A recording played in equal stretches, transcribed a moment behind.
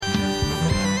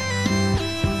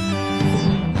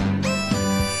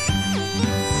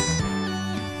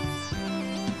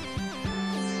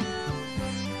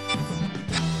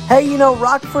Hey,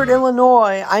 Rockford,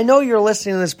 Illinois, I know you're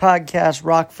listening to this podcast,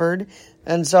 Rockford,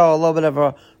 and so a little bit of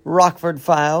a Rockford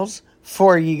Files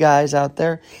for you guys out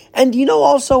there. And do you know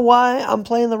also why I'm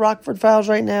playing the Rockford Files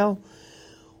right now?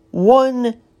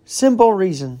 One simple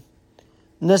reason: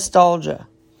 nostalgia.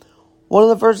 One of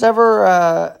the first ever,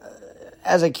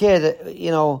 as a kid,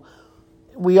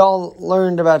 we all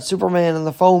learned about Superman in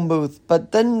the phone booth,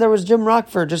 but then there was Jim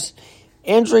Rockford just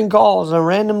answering calls in a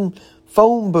random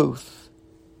phone booth.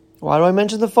 Why do I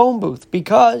mention the phone booth?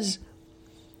 Because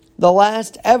the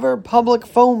last ever public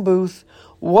phone booth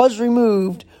was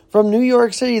removed from New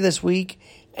York City this week,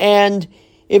 and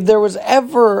if there was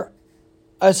ever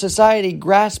a society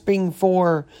grasping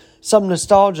for some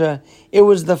nostalgia, it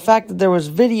was the fact that there was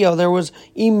video, there was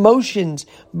emotions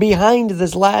behind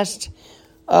this last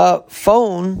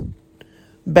phone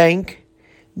bank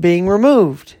being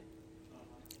removed.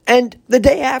 And the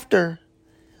day after,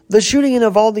 the shooting in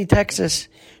Uvalde, Texas,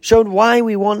 showed why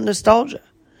we want nostalgia.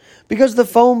 Because the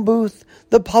phone booth,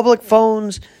 the public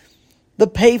phones, the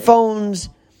payphones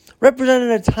represented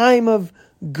a time of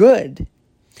good.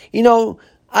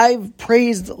 I've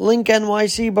praised Link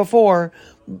NYC before,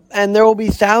 and there will be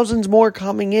thousands more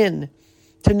coming in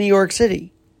to New York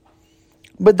City.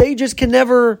 But they just can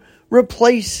never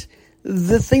replace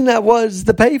the thing that was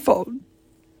the payphone.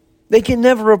 They can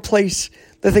never replace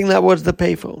the thing that was the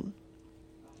payphone.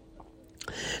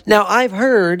 Now, I've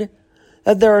heard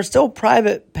that there are still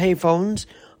private payphones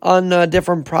on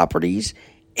different properties,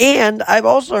 and I've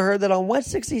also heard that on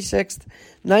West 66th,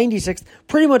 96th,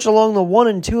 pretty much along the 1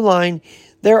 and 2 line,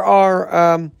 there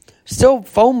are still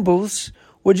phone booths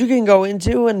which you can go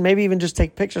into and maybe even just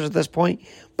take pictures at this point.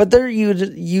 But they're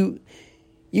you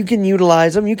can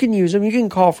utilize them, you can use them, you can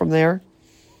call from there.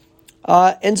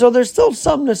 And so there's still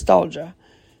some nostalgia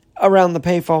around the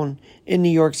payphone in New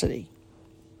York City.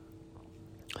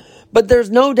 But there's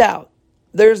no doubt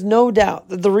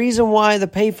that the reason why the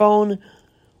payphone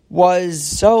was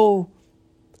so,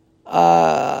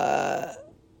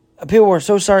 people were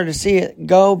so sorry to see it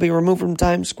be removed from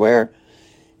Times Square,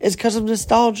 is because of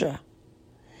nostalgia.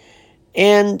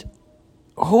 And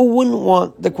who wouldn't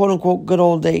want the quote-unquote good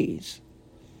old days?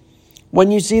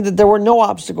 When you see that there were no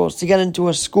obstacles to get into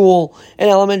an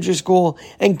elementary school,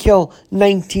 and kill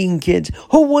 19 kids.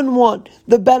 Who wouldn't want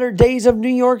the better days of New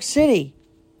York City?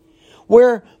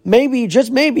 Where maybe,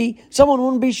 just maybe, someone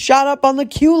wouldn't be shot up on the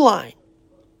queue line.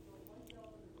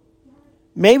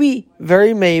 Maybe,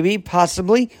 very maybe,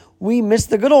 possibly, we miss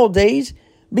the good old days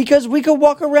because we could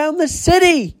walk around the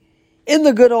city in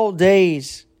the good old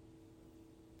days.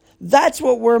 That's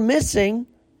what we're missing.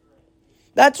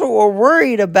 That's what we're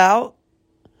worried about.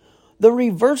 The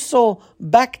reversal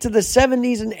back to the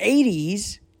 70s and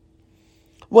 80s,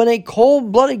 when a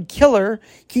cold-blooded killer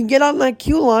can get on that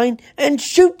queue line and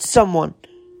shoot someone.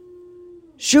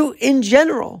 Shoot in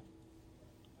general.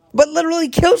 But literally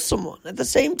kill someone at the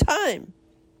same time.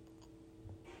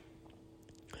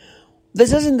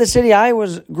 This isn't the city I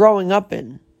was growing up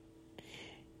in.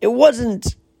 It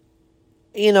wasn't,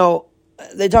 they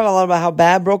talk a lot about how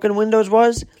bad broken windows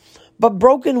was. But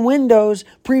broken windows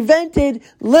prevented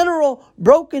literal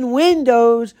broken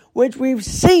windows, which we've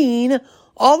seen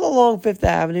all along Fifth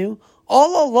Avenue,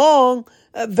 all along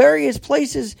various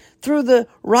places through the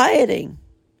rioting.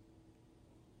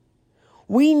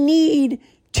 We need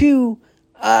to,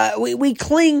 we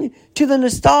cling to the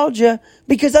nostalgia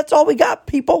because that's all we got,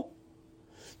 people.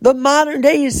 The modern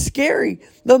day is scary.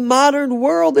 The modern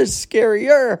world is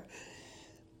scarier.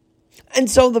 And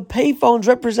so the payphones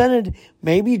represented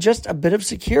maybe just a bit of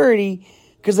security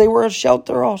because they were a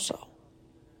shelter also.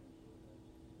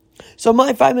 So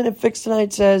my 5-minute fix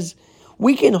tonight says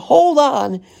we can hold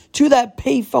on to that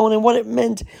payphone and what it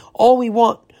meant all we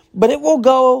want, but it will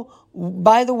go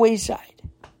by the wayside.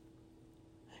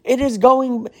 It has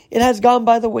gone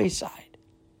by the wayside.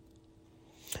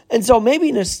 And so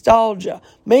maybe nostalgia,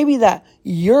 maybe that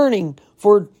yearning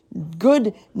for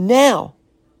good now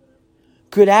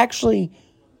could actually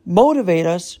motivate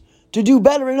us to do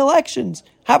better in elections.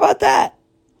 How about that?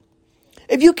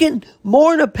 If you can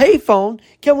mourn a payphone,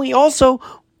 can we also,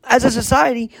 as a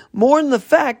society, mourn the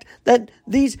fact that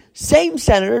these same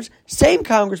senators, same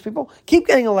congresspeople keep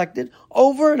getting elected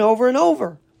over and over and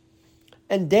over?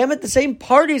 And damn it, the same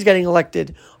party is getting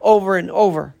elected over and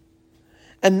over.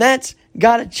 And that's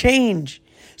got to change.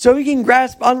 So if you can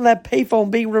grasp onto that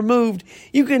payphone being removed,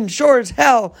 you can sure as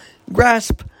hell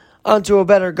grasp onto a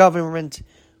better government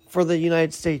for the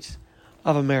United States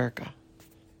of America.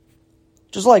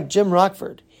 Just like Jim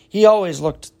Rockford, he always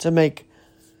looked to make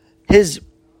his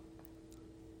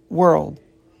world,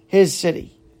 his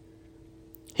city,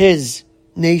 his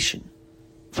nation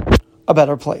a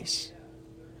better place.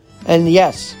 And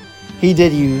yes, he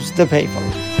did use the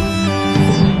payphone.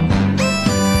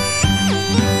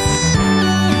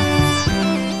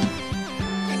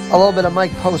 A little bit of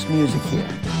Mike Post music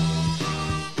here.